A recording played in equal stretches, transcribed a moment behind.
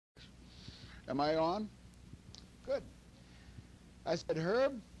Am I on? Good. I said,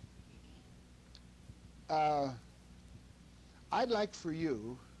 Herb, I'd like for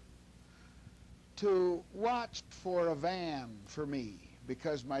you to watch for a van for me,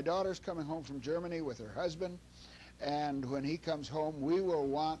 because my daughter's coming home from Germany with her husband, and when he comes home, we will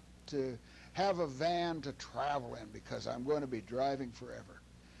want to have a van to travel in, because I'm going to be driving forever.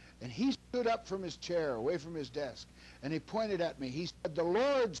 And he stood up from his chair, away from his desk, and he pointed at me. He said, the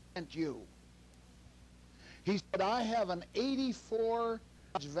Lord sent you. He said, I have an 84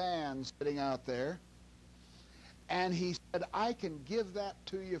 van sitting out there, and he said, I can give that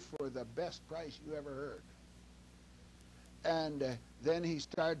to you for the best price you ever heard. And then he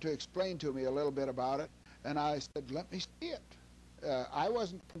started to explain to me a little bit about it, and I said, let me see it. I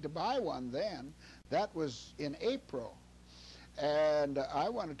wasn't going to buy one then. That was in April. And I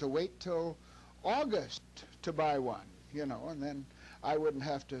wanted to wait till August to buy one, you know, and then I wouldn't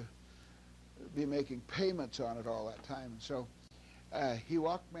have to be making payments on it all that time. So he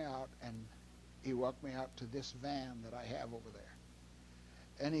walked me out, and he walked me out to this van that I have over there.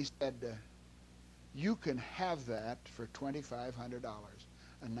 And he said, you can have that for $2,500, a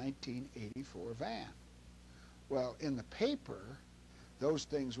 1984 van. Well, in the paper, those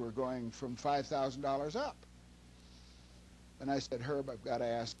things were going from $5,000 up. And I said, Herb, I've got to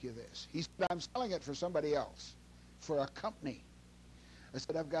ask you this. He said, I'm selling it for somebody else, for a company. I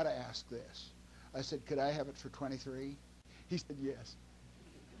said, I've got to ask this. I said, could I have it for 23? He said, yes.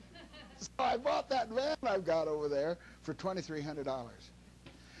 So I bought that van I've got over there for $2,300.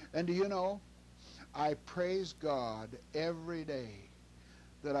 And do you know, I praise God every day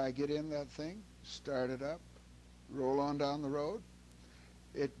that I get in that thing, start it up, roll on down the road.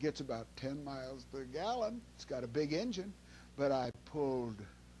 It gets about 10 miles per gallon. It's got a big engine, but I pulled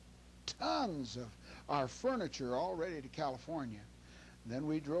tons of our furniture all ready to California. And then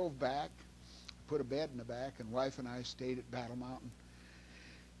we drove back, put a bed in the back, and wife and I stayed at Battle Mountain,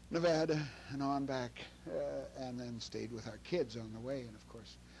 Nevada, and on back, and then stayed with our kids on the way. And of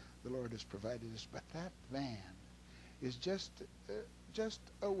course, the Lord has provided us. But that van is just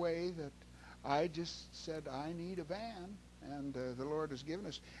a way that I just said, I need a van, and the Lord has given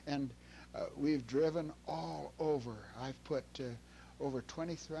us. And we've driven all over. I've put over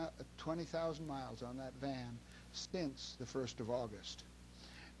 20,000 miles on that van since the 1st of August.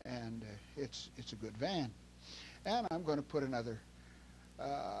 And it's a good van. And I'm going to put another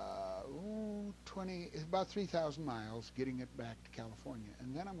about 3,000 miles getting it back to California.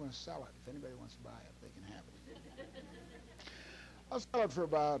 And then I'm going to sell it. If anybody wants to buy it, they can have it. I'll sell it for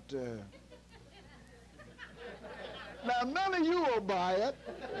about... Now, none of you will buy it,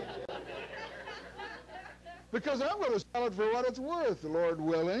 because I'm going to sell it for what it's worth, the Lord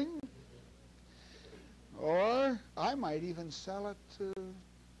willing. Or I might even sell it to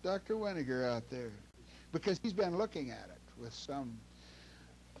Dr. Weniger out there, because he's been looking at it with some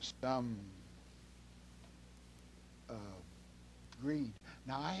greed.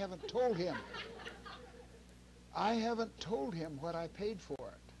 Now, I haven't told him. I haven't told him what I paid for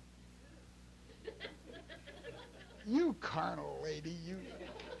it. You carnal lady, you.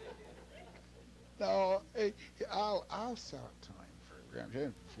 No, I'll sell it to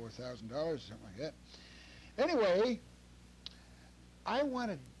him for $4,000 or something like that. Anyway, I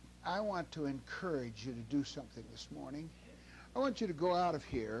want to encourage you to do something this morning. I want you to go out of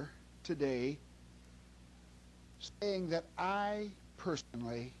here today saying that I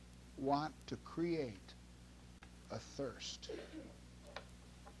personally want to create a thirst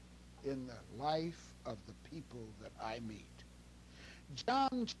in the life of the people that I meet.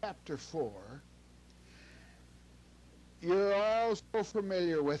 John chapter 4, you're all so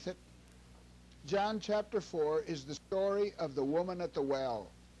familiar with it. John chapter 4 is the story of the woman at the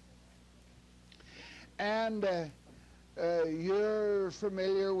well. And you're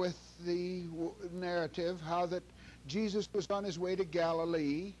familiar with the narrative, how that Jesus was on his way to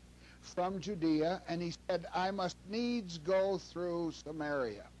Galilee from Judea, and he said, I must needs go through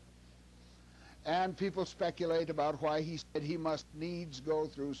Samaria. And people speculate about why he said he must needs go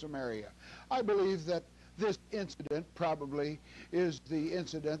through Samaria. I believe that this incident probably is the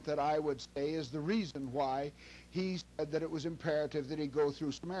incident that I would say is the reason why he said that it was imperative that he go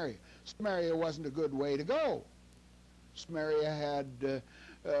through Samaria. Samaria wasn't a good way to go. Samaria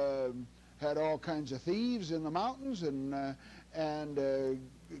had all kinds of thieves in the mountains and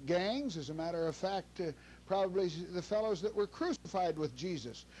gangs. As a matter of fact, probably the fellows that were crucified with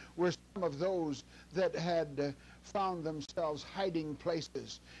Jesus were some of those that had found themselves hiding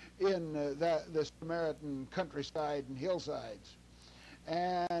places in the Samaritan countryside and hillsides.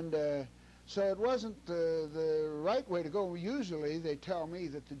 And So it wasn't the right way to go. Usually they tell me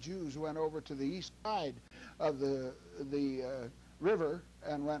that the Jews went over to the east side of the river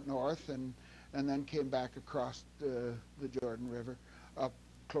and went north and then came back across the Jordan River up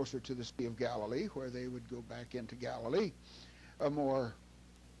closer to the Sea of Galilee, where they would go back into Galilee, a more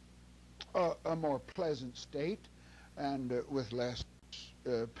pleasant state and with less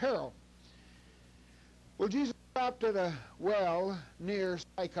peril. Well, Jesus stopped at a well near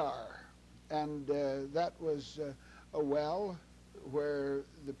Sychar, and that was a well where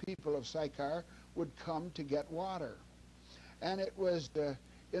the people of Sychar would come to get water. And it was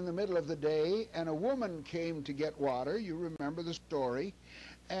in the middle of the day, and a woman came to get water. You remember the story.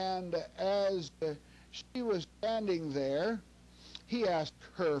 And as she was standing there, he asked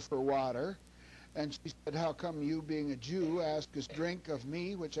her for water. And she said, "How come you, being a Jew, ask us drink of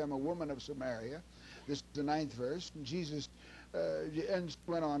me, which am a woman of Samaria?" This is the 9th verse. And Jesus and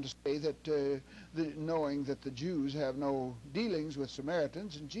went on to say that knowing that the Jews have no dealings with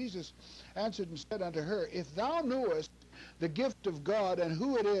Samaritans, and Jesus answered and said unto her, "If thou knewest the gift of God, and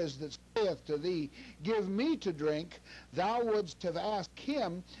who it is that saith to thee, Give me to drink, thou wouldst have asked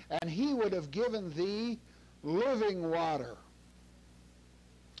him, and he would have given thee living water."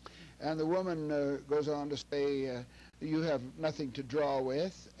 And the woman goes on to say, "You have nothing to draw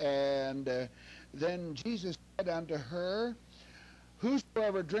with." And then Jesus said unto her,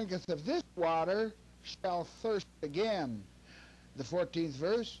 "Whosoever drinketh of this water shall thirst again." The 14th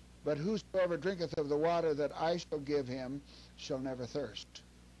verse, "But whosoever drinketh of the water that I shall give him shall never thirst.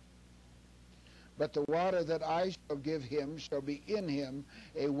 But the water that I shall give him shall be in him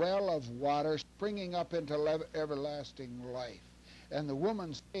a well of water springing up into everlasting life. And the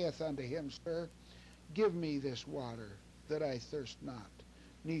woman saith unto him, Sir, give me this water, that I thirst not,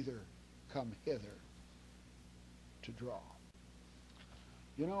 neither come hither to draw."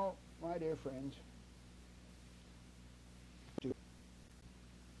 You know, my dear friends, they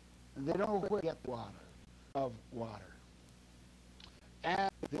don't know where to get water, of water.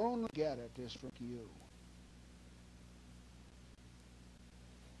 And they only get it is from you.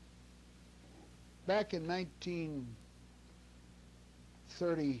 Back in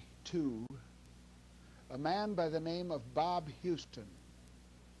 1932, a man by the name of Bob Houston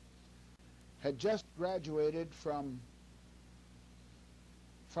had just graduated from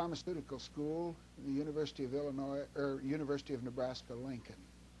pharmaceutical school in the University of University of Nebraska, Lincoln.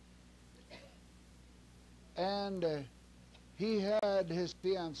 And he had his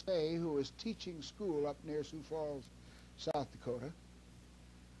fiancée who was teaching school up near Sioux Falls, South Dakota,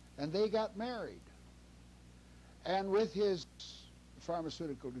 and they got married. And with his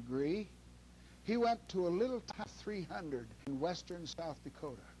pharmaceutical degree, he went to a little town 300 in western South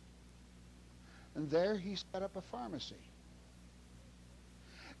Dakota. And there he set up a pharmacy.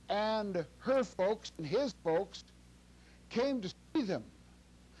 And her folks and his folks came to see them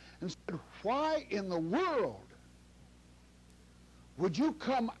and said, "Why in the world would you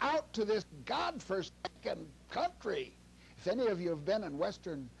come out to this godforsaken country?" If any of you have been in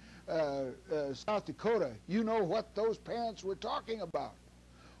western South Dakota, you know what those parents were talking about.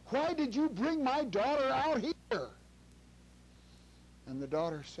 "Why did you bring my daughter out here?" And the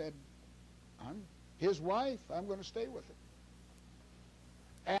daughter said, "I'm his wife. I'm going to stay with him."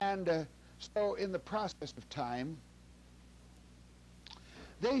 And so in the process of time,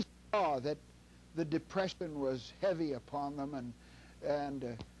 they saw that the depression was heavy upon them,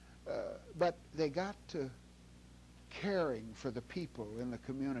 but they got to caring for the people in the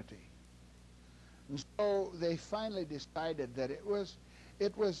community. And so they finally decided that it was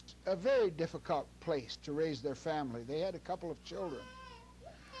a very difficult place to raise their family. They had a couple of children.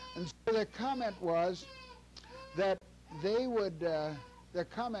 And so their comment was that they would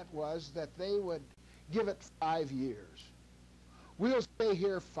give it 5 years. We'll stay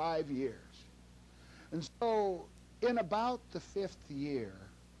here 5 years. And so in about the 5th year,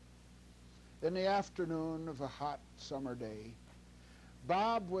 in the afternoon of a hot summer day,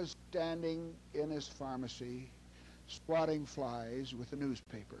 Bob was standing in his pharmacy swatting flies with a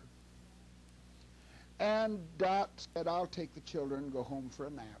newspaper. And Dot said, "I'll take the children and go home for a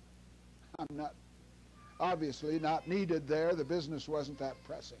nap." I'm obviously not needed there. The business wasn't that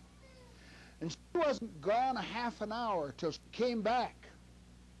pressing. And she wasn't gone a half an hour till she came back.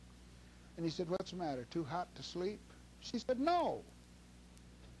 And he said, "What's the matter? Too hot to sleep?" She said, "No."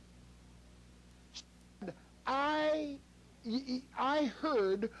 She said, I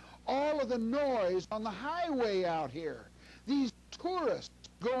heard all of the noise on the highway out here. These tourists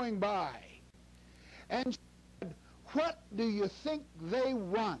going by. And she said, "What do you think they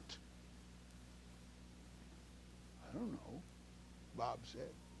want?" "I don't know," Bob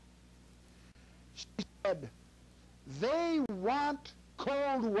said. said, they want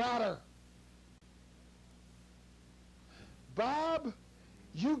cold water. Bob,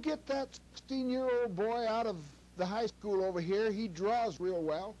 you get that 16-year-old boy out of the high school over here. He draws real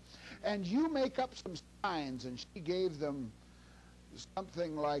well. And you make up some signs. And she gave them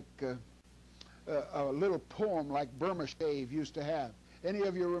something like a little poem like Burma Shave used to have. Any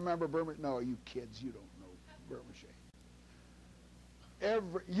of you remember Burma? No, you kids, you don't know Burma Shave.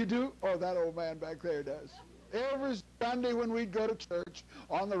 You do? Oh, that old man back there does. Every Sunday when we'd go to church,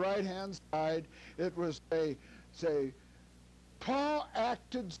 on the right-hand side, it was say, Pa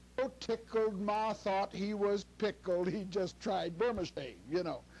acted so tickled, Ma thought he was pickled, he just tried Burma Shave, you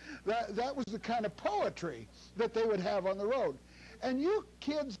know. That was the kind of poetry that they would have on the road. And you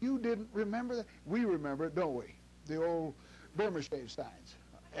kids, you didn't remember that? We remember it, don't we? The old Burma Shave signs.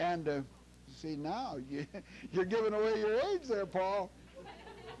 And see, now you're giving away your age there, Paul.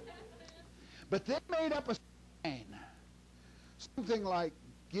 But they made up a sign, something like,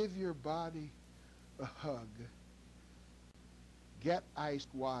 give your body a hug, get iced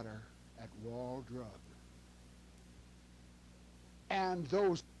water at Wall Drug. And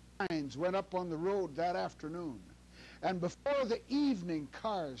those signs went up on the road that afternoon. And before the evening,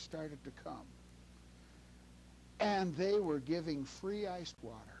 cars started to come. And they were giving free iced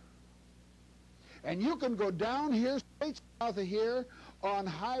water. And you can go down here, straight south of here, on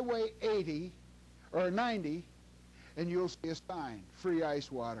Highway 80, or 90, and you'll see a sign, free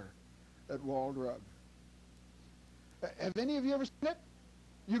ice water at Wall Drug. Have any of you ever seen it?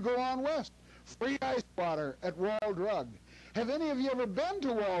 You go on west, free ice water at Wall Drug. Have any of you ever been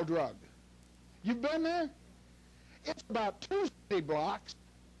to Wall Drug? You've been there? It's about 2 city blocks.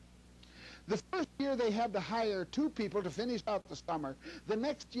 The first year they had to hire 2 people to finish out the summer. The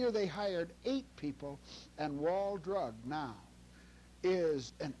next year they hired 8 people, and Wall Drug now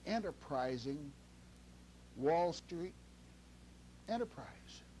is an enterprising Wall Street enterprise.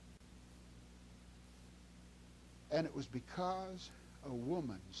 And it was because a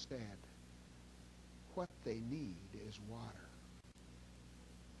woman said, what they need is water.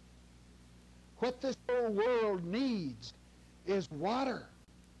 What this whole world needs is water.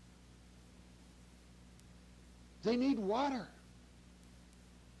 They need water.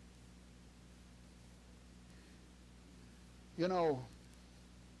 You know,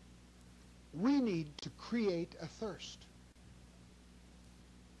 we need to create a thirst.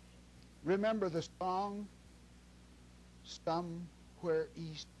 Remember the song, Somewhere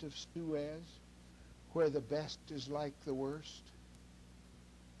East of Suez, where the best is like the worst,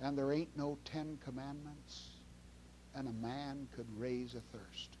 and there ain't no 10 commandments, and a man could raise a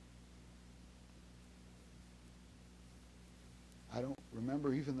thirst. I don't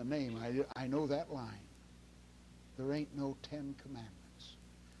remember even the name. I know that line. There ain't no 10 commandments,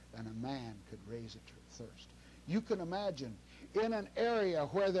 and a man could raise a thirst. You can imagine in an area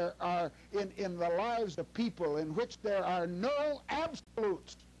where there are, in the lives of people in which there are no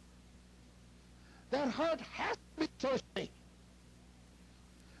absolutes, that heart has to be thirsty.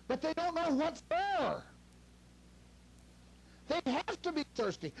 But they don't know what for. They have to be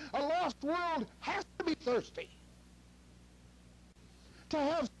thirsty. A lost world has to be thirsty. To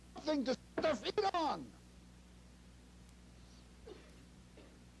have something to set their feet on.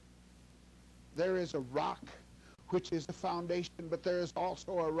 There is a rock which is the foundation, but there is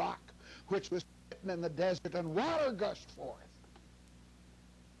also a rock which was sitting in the desert and water gushed forth.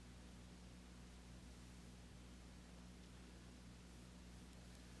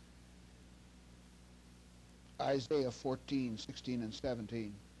 Isaiah 14, 16, and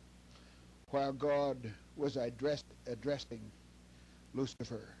 17. While God was addressing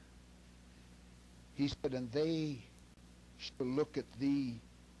Lucifer, he said, and they shall look at thee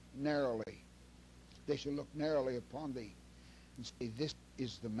narrowly. They shall look narrowly upon thee and say, this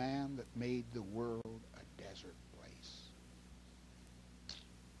is the man that made the world a desert place.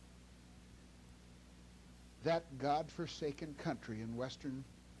 That God-forsaken country in western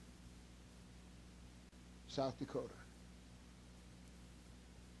South Dakota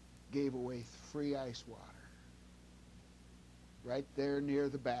gave away free ice water right there near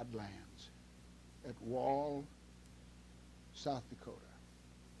the Badlands at Wall, South Dakota.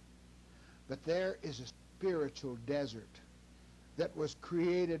 But there is a spiritual desert that was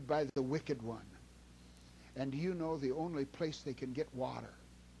created by the wicked one. And do you know the only place they can get water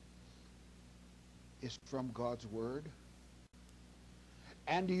is from God's Word?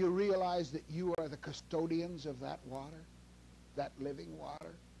 And do you realize that you are the custodians of that water, that living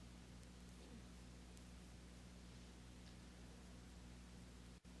water?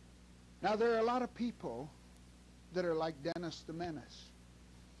 Now, there are a lot of people that are like Dennis the Menace.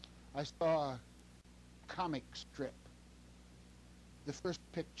 I saw comic strip. The first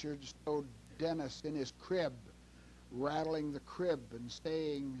picture showed Dennis in his crib, rattling the crib and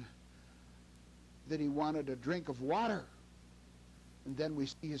saying that he wanted a drink of water. And then we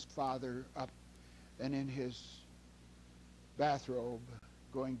see his father up and in his bathrobe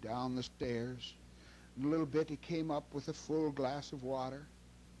going down the stairs. In a little bit he came up with a full glass of water.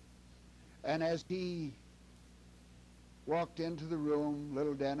 And as he walked into the room,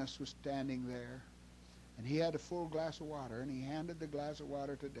 little Dennis was standing there. And he had a full glass of water, and he handed the glass of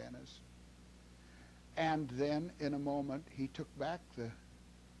water to Dennis. And then, in a moment, he took back the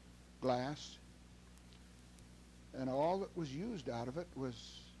glass, and all that was used out of it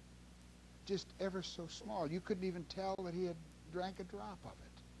was just ever so small. You couldn't even tell that he had drank a drop of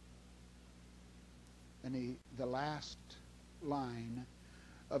it. And the last line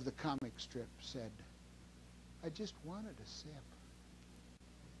of the comic strip said, "I just wanted a sip."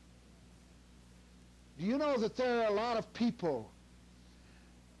 Do you know that there are a lot of people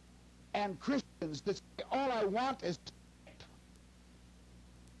and Christians that say, all I want is to sip?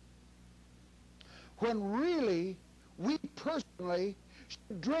 When really, we personally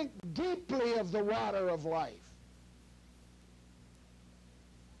should drink deeply of the water of life.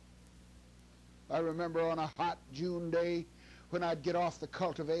 I remember on a hot June day when I'd get off the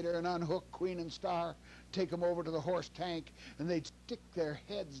cultivator and unhook Queen and Star, take them over to the horse tank, and they'd stick their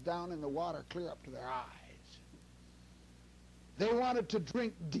heads down in the water clear up to their eyes. They wanted to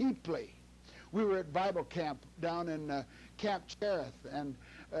drink deeply. We were at Bible camp down in Camp Cherith, and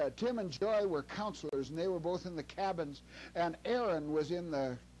Tim and Joy were counselors, and they were both in the cabins, and Aaron was in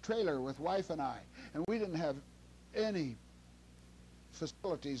the trailer with wife and I, and we didn't have any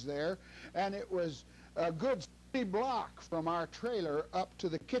facilities there, and it was a good block from our trailer up to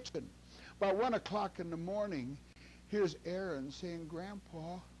the kitchen. About 1 o'clock in the morning, here's Aaron saying,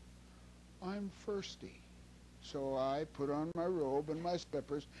 "Grandpa, I'm thirsty." So I put on my robe and my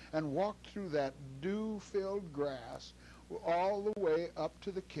slippers and walked through that dew-filled grass all the way up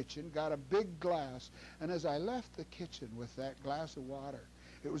to the kitchen, got a big glass, and as I left the kitchen with that glass of water,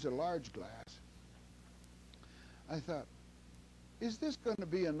 it was a large glass, I thought, is this going to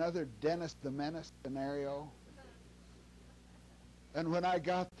be another Dennis the Menace scenario? And when I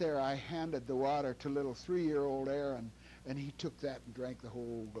got there, I handed the water to little 3-year-old Aaron, and he took that and drank the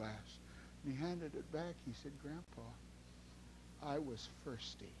whole glass. And he handed it back. He said, "Grandpa, I was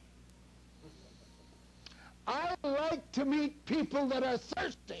thirsty." I like to meet people that are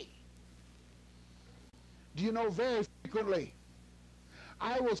thirsty. Do you know, very frequently,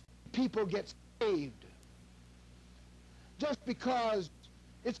 I will see people get saved just because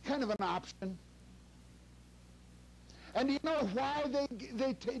it's kind of an option. And do you know why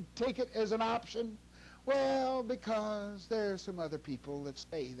they take it as an option? Well, because there are some other people that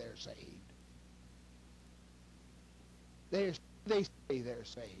say they're saved. They say they're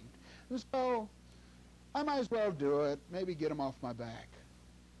saved. And so I might as well do it, maybe get them off my back.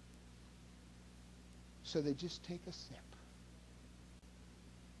 So they just take a sip.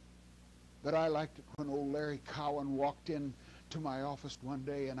 But I liked it when old Larry Cowan walked in to my office one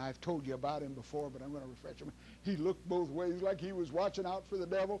day, and I've told you about him before, but I'm going to refresh him. He looked both ways like he was watching out for the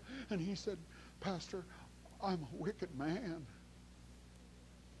devil, and he said, "Pastor, I'm a wicked man."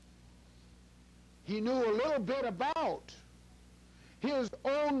 He knew a little bit about his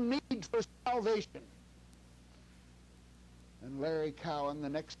own need for salvation. And Larry Cowan, the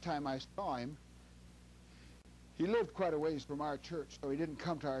next time I saw him, he lived quite a ways from our church, so he didn't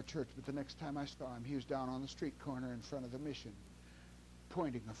come to our church, but the next time I saw him, he was down on the street corner in front of the mission,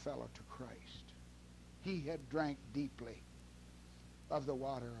 pointing a fellow to Christ. He had drank deeply of the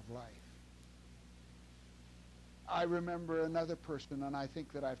water of life. I remember another person, and I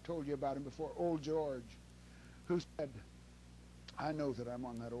think that I've told you about him before, old George, who said, "I know that I'm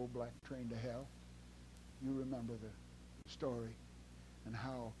on that old black train to hell." You remember the story and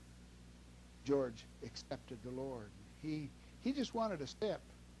how George accepted the Lord. He just wanted a sip.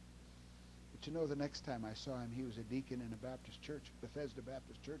 But you know, the next time I saw him, he was a deacon in a Baptist church, Bethesda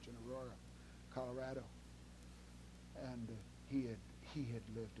Baptist Church in Aurora, Colorado. And he had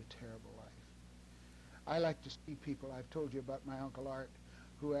lived a terrible life. I like to see people. I've told you about my Uncle Art,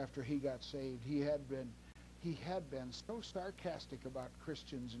 who after he got saved, he had been so sarcastic about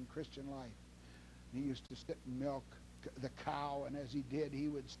Christians and Christian life. And he used to sit and milk the cow, and as he did, he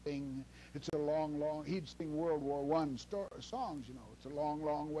would sing, he'd sing World War I songs, you know, "It's a long,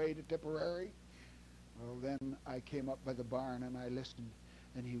 long way to Tipperary." Well, then I came up by the barn and I listened,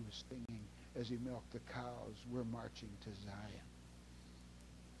 and he was singing as he milked the cows, "We're marching to Zion."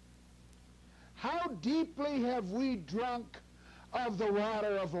 How deeply have we drunk of the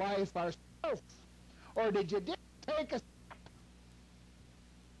water of life ourselves? Or did you just take a step?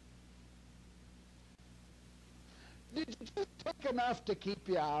 Did you just take enough to keep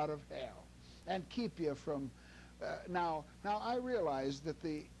you out of hell and keep you from... Now I realize that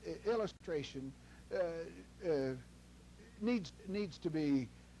the illustration needs to be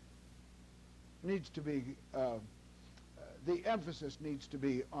the emphasis needs to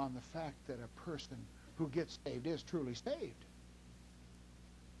be on the fact that a person who gets saved is truly saved.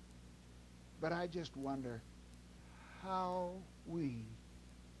 But I just wonder how we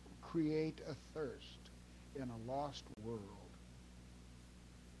create a thirst in a lost world.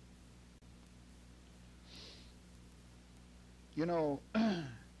 You know,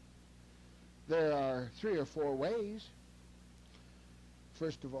 there are 3 or 4 ways.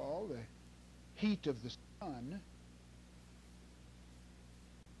 First of all, the heat of the sun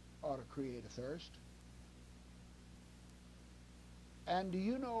ought to create a thirst. And do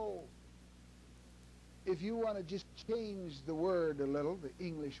you know, if you want to just change the word a little, the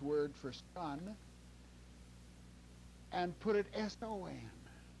English word for sun, and put it S-O-N,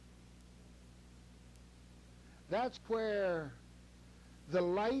 that's where the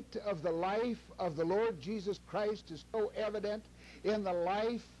light of the life of the Lord Jesus Christ is so evident in the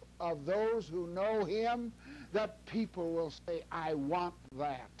life of those who know Him that people will say, I want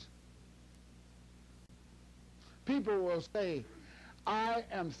that. People will say, I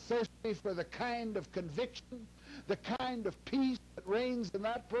am thirsty for the kind of conviction, the kind of peace that reigns in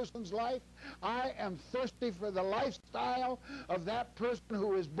that person's life. I am thirsty for the lifestyle of that person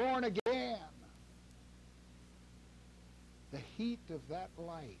who is born again. The heat of that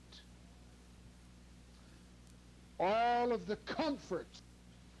light, all of the comforts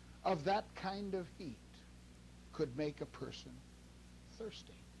of that kind of heat could make a person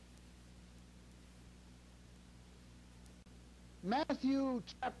thirsty. Matthew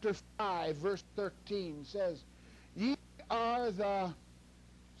chapter 5 verse 13 says, ye are the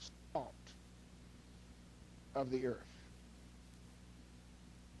salt of the earth.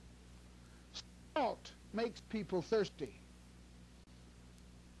 Salt makes people thirsty.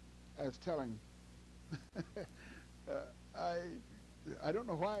 I was telling, I don't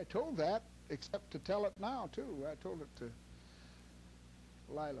know why I told that, except to tell it now, too. I told it to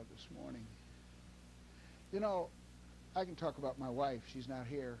Lila this morning. You know, I can talk about my wife. She's not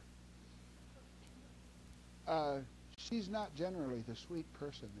here. She's not generally the sweet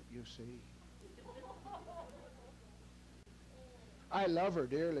person that you see. I love her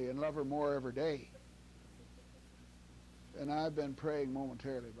dearly and love her more every day. And I've been praying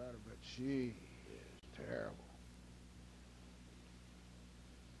momentarily about her, but she is terrible.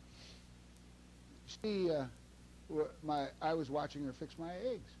 She, I was watching her fix my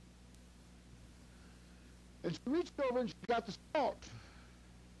eggs. And she reached over and she got the salt.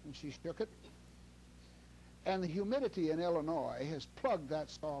 And she shook it. And the humidity in Illinois has plugged that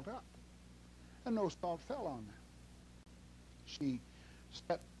salt up. And no salt fell on them. She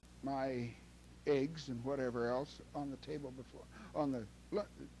set my eggs and whatever else on the table before, on the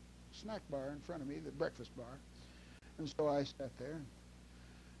snack bar in front of me, the breakfast bar. And so I sat there and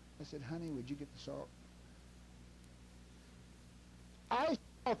I said, honey, would you get the salt? I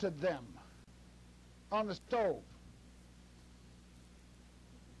salted them on the stove.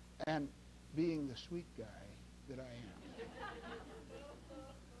 And being the sweet guy that I am,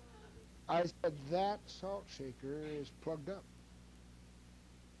 I said, that salt shaker is plugged up.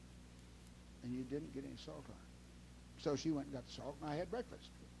 And you didn't get any salt on it. So she went and got the salt, and I had breakfast.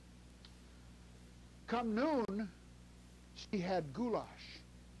 Come noon, she had goulash.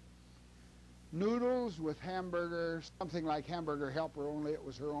 Noodles with hamburger, something like Hamburger Helper, only it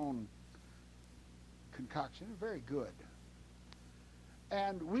was her own concoction. Very good.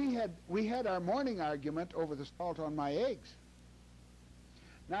 And we had our morning argument over the salt on my eggs.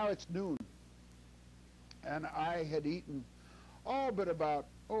 Now it's noon. And I had eaten all but about,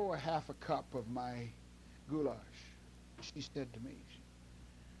 a half a cup of my goulash. She said to me,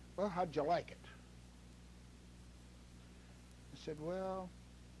 well, how'd you like it? I said, well,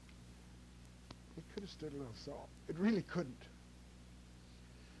 it could have stood a little salt. It really couldn't.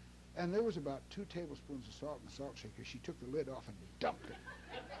 And there was about 2 tablespoons of salt in the salt shaker. She took the lid off and dumped it.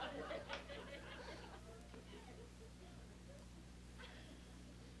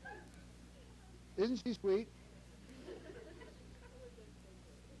 Isn't she sweet?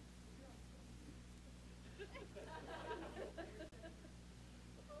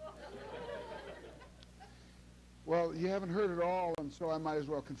 Well, you haven't heard it all, and so I might as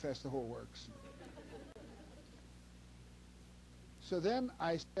well confess the whole works. So then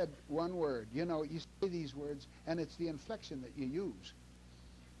I said one word. You know, you say these words, and it's the inflection that you use.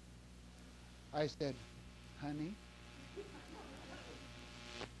 I said, honey?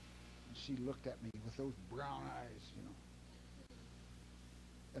 And she looked at me with those brown eyes, you know.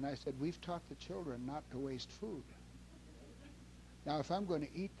 And I said, we've taught the children not to waste food. Now, if I'm going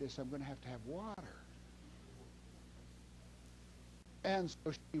to eat this, I'm going to have water. And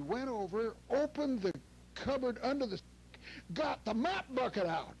so she went over, opened the cupboard under the sink, got the mop bucket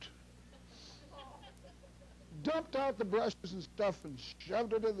out, dumped out the brushes and stuff, and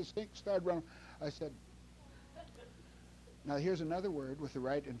shoved it in the sink, started running. I said, now here's another word with the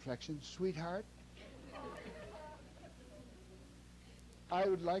right inflection, sweetheart. I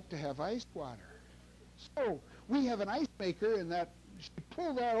would like to have iced water. So we have an ice maker, and that she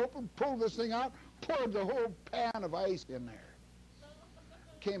pulled that open, pulled this thing out, poured the whole pan of ice in there.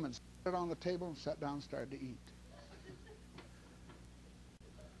 Came and set it on the table and sat down and started to eat.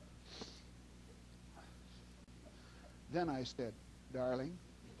 Then I said, darling,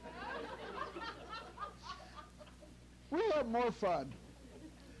 we'll have more fun.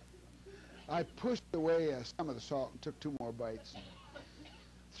 I pushed away some of the salt and took 2 more bites.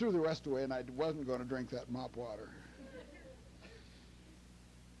 Threw the rest away, and I wasn't going to drink that mop water.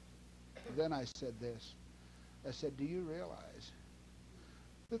 Then I said this. I said, do you realize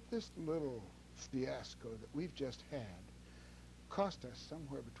that this little fiasco that we've just had cost us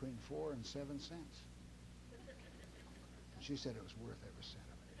somewhere between 4 and 7 cents? She said it was worth every cent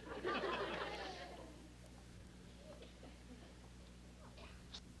of it.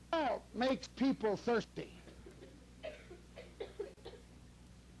 Salt makes people thirsty.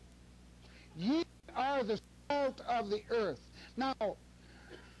 Ye are the salt of the earth. Now,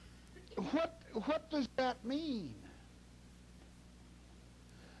 what does that mean?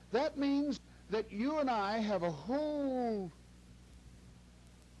 That means that you and I have a whole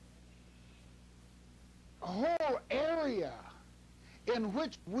area in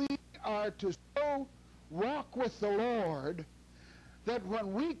which we are to so walk with the Lord that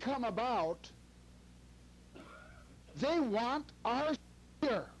when we come about, they want our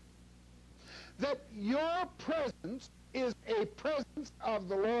sphere. That your presence is a presence of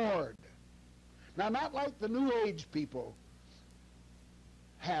the Lord. Now, not like the New Age people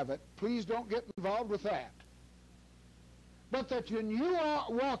have it. Please don't get involved with that. But that when you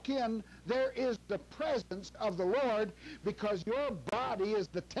walk in, there is the presence of the Lord, because your body is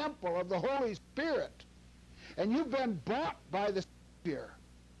the temple of the Holy Spirit. And you've been bought by the Savior.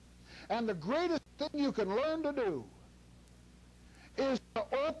 And the greatest thing you can learn to do is to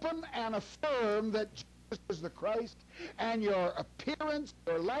open and affirm that Jesus is the Christ, and your appearance,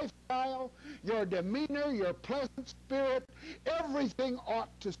 your lifestyle, your demeanor, your pleasant spirit, everything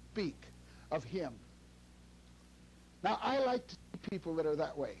ought to speak of Him. Now, I like to see people that are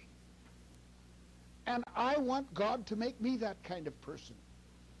that way. And I want God to make me that kind of person.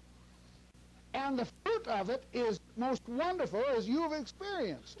 And the fruit of it is most wonderful, as you've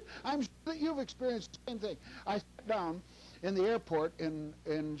experienced. I'm sure that you've experienced the same thing. I sat down in the airport in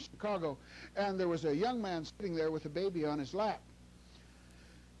Chicago, and there was a young man sitting there with a baby on his lap.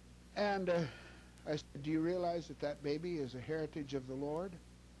 And I said, do you realize that that baby is a heritage of the Lord?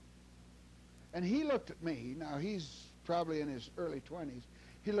 And he looked at me. Now, he's probably in his early 20s.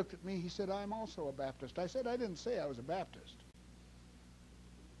 He looked at me. He said, I'm also a Baptist. I said, I didn't say I was a Baptist.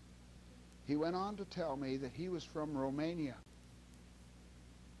 He went on to tell me that he was from Romania,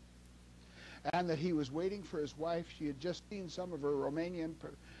 and that he was waiting for his wife. She had just seen some of her Romanian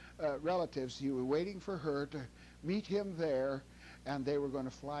relatives. He was waiting for her to meet him there, and they were going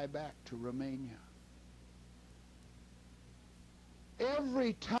to fly back to Romania.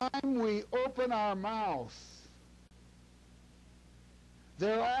 Every time we open our mouth,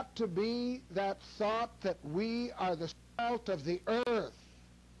 there ought to be that thought that we are the salt of the earth,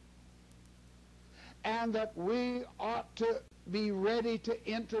 and that we ought to be ready to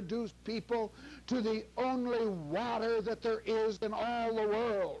introduce people to the only water that there is in all the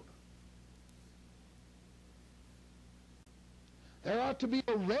world. There ought to be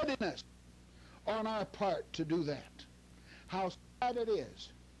a readiness on our part to do that. How sad it is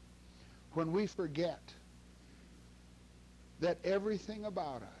when we forget that everything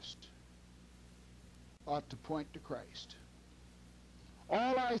about us ought to point to Christ.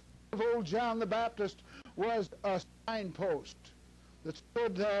 All I see of old John the Baptist was a signpost that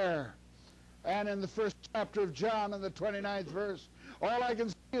stood there. And in the first chapter of John, in the 29th verse, all I can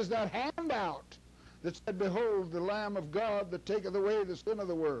see is that handout that said, behold, the Lamb of God that taketh away the sin of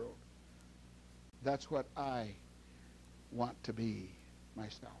the world. That's what I want to be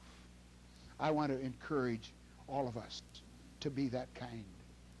myself. I want to encourage all of us to be that kind.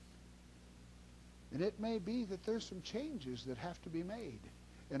 And it may be that there's some changes that have to be made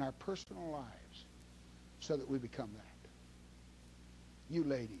in our personal lives so that we become that. You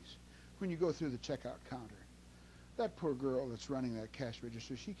ladies, when you go through the checkout counter, that poor girl that's running that cash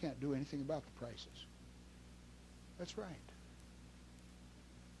register, she can't do anything about the prices. That's right.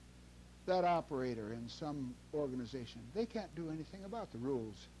 That operator in some organization, they can't do anything about the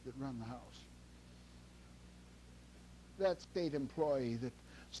rules that run the house. That state employee that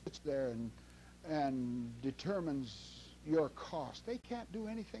sits there and determines your cost, they can't do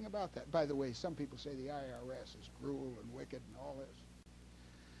anything about that. By the way, some people say the IRS is cruel and wicked and all this.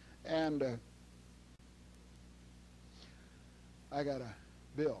 And I got a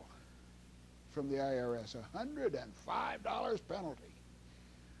bill from the IRS, $105 penalty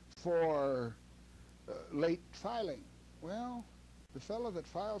for late filing. Well, the fellow that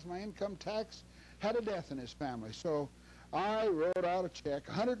files my income tax had a death in his family, so I wrote out a check,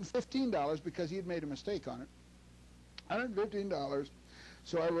 $115 because he had made a mistake on it. $115.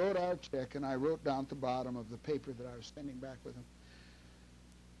 So I wrote out a check, and I wrote down at the bottom of the paper that I was sending back with him,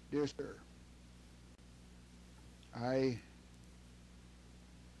 "Dear sir, I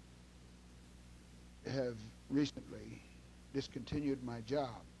have recently discontinued my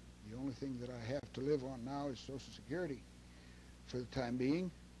job. The only thing that I have to live on now is Social Security for the time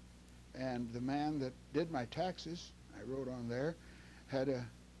being. And the man that did my taxes," I wrote on there, "had a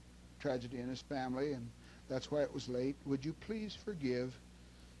tragedy in his family, and that's why it was late. Would you please forgive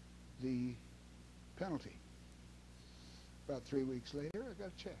the penalty?" About 3 weeks later, I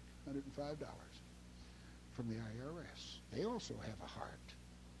got a check, $105 from the IRS. They also have a heart.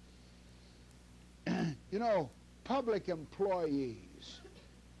 You know, public employees,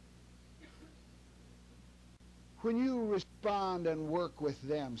 when you respond and work with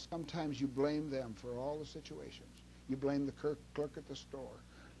them, sometimes you blame them for all the situations. You blame the clerk at the store.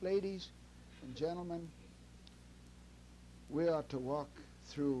 Ladies and gentlemen, we ought to walk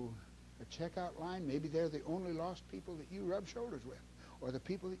through a checkout line. Maybe they're the only lost people that you rub shoulders with, or the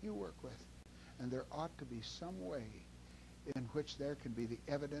people that you work with. And there ought to be some way in which there can be the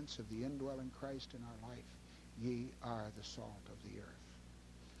evidence of the indwelling Christ in our life. Ye are the salt of the earth.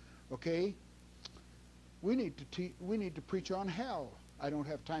 Okay? We need to preach on hell. I don't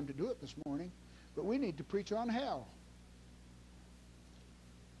have time to do it this morning, but we need to preach on hell.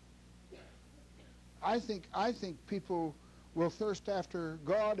 I think people will thirst after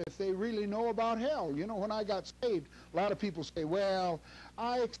God if they really know about hell. You know, when I got saved, a lot of people say, "Well,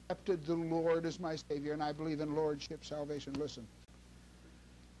 I accepted the Lord as my Savior, and I believe in Lordship salvation." Listen,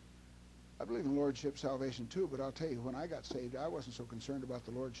 I believe in Lordship salvation too, but I'll tell you, when I got saved, I wasn't so concerned about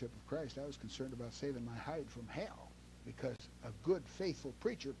the Lordship of Christ. I was concerned about saving my hide from hell, because a good, faithful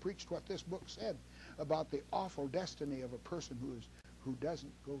preacher preached what this book said about the awful destiny of a person who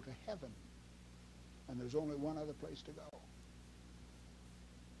doesn't go to heaven. And there's only one other place to go.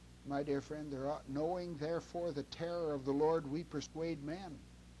 My dear friend, knowing therefore the terror of the Lord, we persuade men.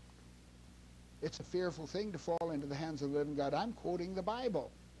 It's a fearful thing to fall into the hands of the living God. I'm quoting the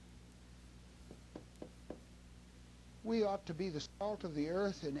Bible. We ought to be the salt of the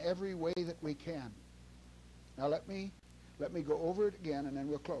earth in every way that we can. Now let me go over it again, and then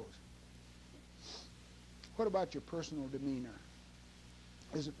we'll close. What about your personal demeanor?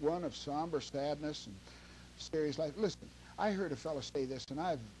 Is it one of somber sadness and serious life? Listen, I heard a fellow say this, and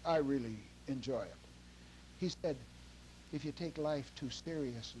I really enjoy it. He said, "If you take life too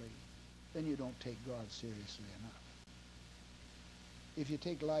seriously, then you don't take God seriously enough. If you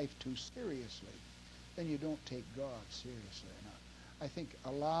take life too seriously, then you don't take God seriously enough." I think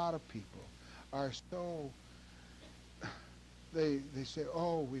a lot of people are so, they say,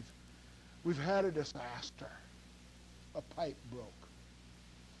 "Oh, we've had a disaster. A pipe broke."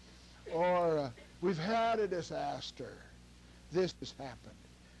 Or, "We've had a disaster. This has happened."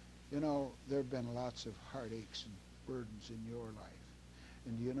 You know, there have been lots of heartaches and burdens in your life.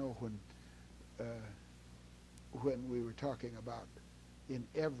 And you know, when we were talking about "in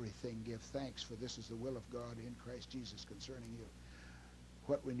everything give thanks, for this is the will of God in Christ Jesus concerning you,"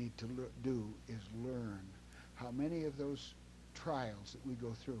 what we need to do is learn how many of those trials that we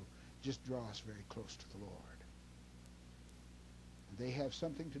go through just draw us very close to the Lord. And they have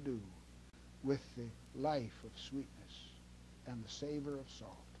something to do with the life of sweetness and the savor of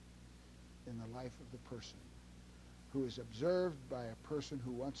salt in the life of the person who is observed by a person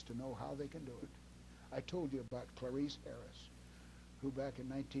who wants to know how they can do it. I told you about Clarice Harris, who back in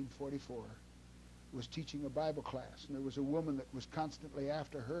 1944 was teaching a Bible class, and there was a woman that was constantly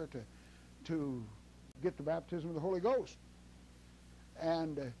after her to get the baptism of the Holy Ghost.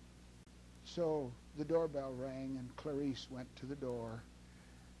 And so the doorbell rang, and Clarice went to the door,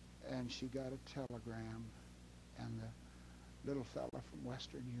 and she got a telegram, and little fella from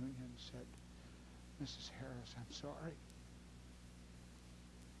Western Union said, "Mrs. Harris, I'm sorry."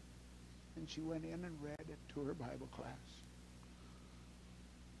 And she went in and read it to her Bible class.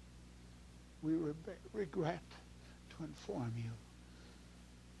 "We regret to inform you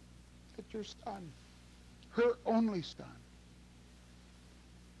that your son, her only son,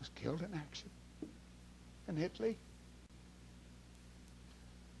 was killed in action in Italy."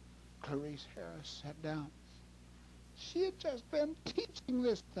 Clarice Harris sat down. She had just been teaching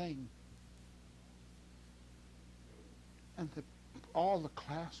this thing. And all the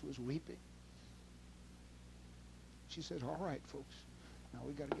class was weeping. She said, "All right, folks, now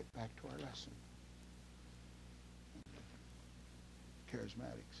we got to get back to our lesson."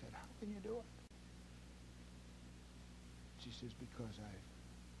 Charismatic said, "How can you do it?" She says, "Because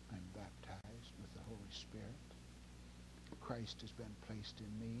I'm baptized with the Holy Spirit. Christ has been placed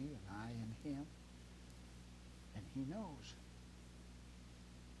in me, and I in him. And he knows.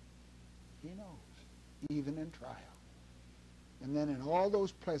 He knows, even in trial. And then in all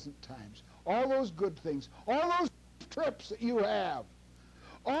those pleasant times, all those good things, all those trips that you have,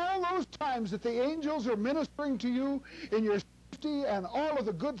 all those times that the angels are ministering to you in your safety and all of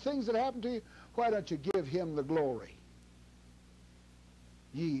the good things that happen to you, why don't you give him the glory?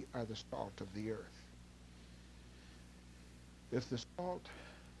 Ye are the salt of the earth. If the salt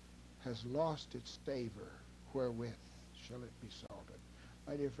has lost its savor, wherewith shall it be salted?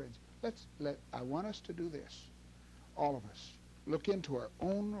 My dear friends, I want us to do this. All of us. Look into our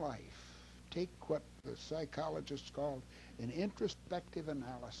own life. Take what the psychologists call an introspective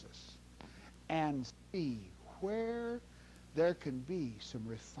analysis and see where there can be some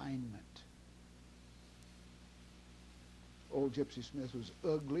refinement. Old Gypsy Smith was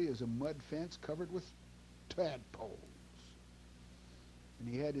ugly as a mud fence covered with tadpoles. And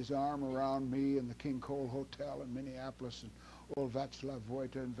he had his arm around me in the King Cole Hotel in Minneapolis, and old Václav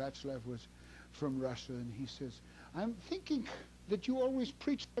Vojta, and Václav was from Russia, and he says, "I'm thinking that you always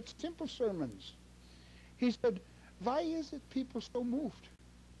preach such simple sermons." He said, "Why is it people so moved?"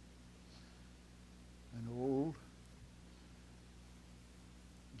 And old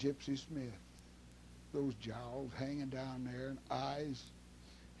Gypsy Smith, those jowls hanging down there and eyes,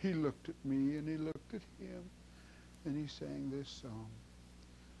 he looked at me and he looked at him, and he sang this song.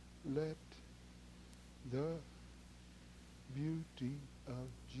 Let the beauty of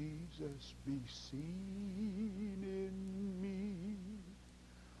Jesus be seen in me,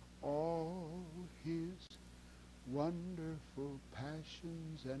 all his wonderful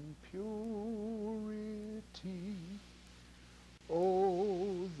passions and purity.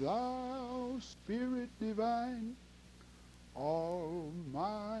 O thou Spirit divine, all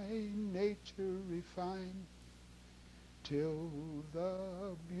my nature refine, till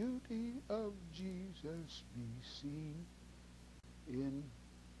the beauty of Jesus be seen in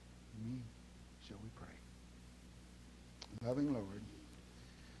me. Shall we pray? Loving Lord,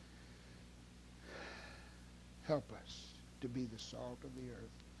 help us to be the salt of the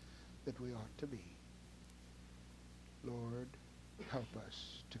earth that we ought to be. Lord, help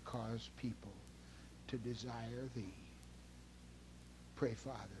us to cause people to desire thee. Pray,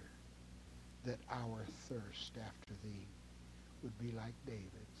 Father, that our thirst after thee would be like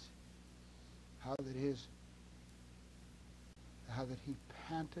David's. How that he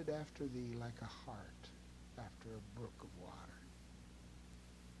panted after thee like a hart after a brook of water.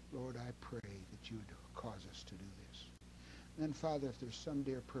 Lord, I pray that you would cause us to do this. And then, Father, if there's some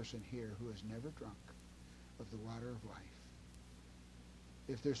dear person here who has never drunk of the water of life,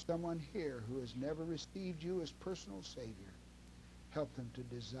 if there's someone here who has never received you as personal Savior, help them to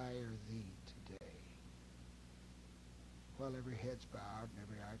desire thee today. While every head's bowed and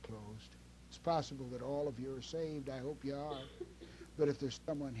every eye closed. It's possible that all of you are saved. I hope you are. But if there's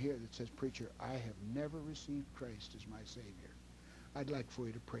someone here that says, "Preacher, I have never received Christ as my Savior," I'd like for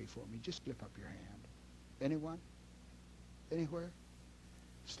you to pray for me. Just slip up your hand. Anyone? Anywhere?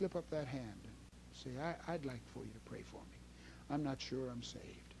 Slip up that hand and say, I'd like for you to pray for me. I'm not sure I'm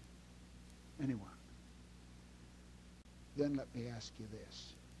saved. Anyone? Then let me ask you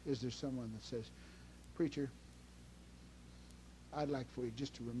this. Is there someone that says, "Preacher, I'd like for you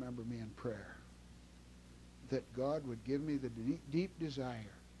just to remember me in prayer, that God would give me the deep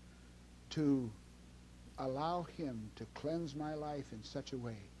desire to allow him to cleanse my life in such a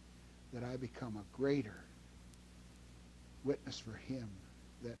way that I become a greater witness for him,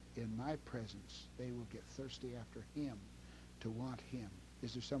 that in my presence they will get thirsty after him, to want him."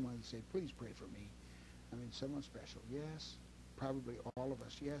 Is there someone that say, "Please pray for me"? I mean, someone special. Yes. Probably all of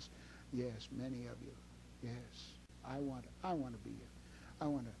us. Yes. Yes, many of you. Yes. I want to be. I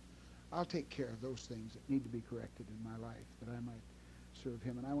want to I'll take care of those things that need to be corrected in my life, that I might serve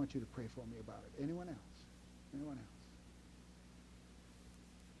him. And I want you to pray for me about it. Anyone else? Anyone else?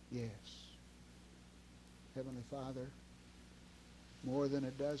 Yes. Heavenly Father, more than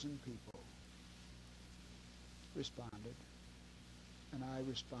a dozen people responded, and I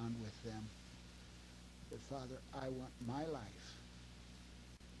respond with them. But Father, I want my life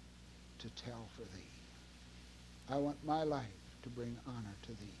to tell for thee. I want my life to bring honor to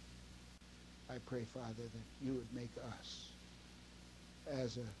thee. I pray, Father, that you would make us,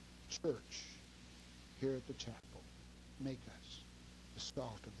 as a church here at the chapel, make us the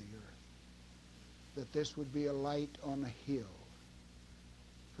salt of the earth. That this would be a light on a hill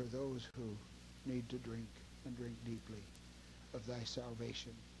for those who need to drink and drink deeply of thy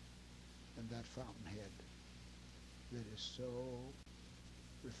salvation and that fountainhead that is so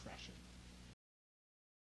refreshing.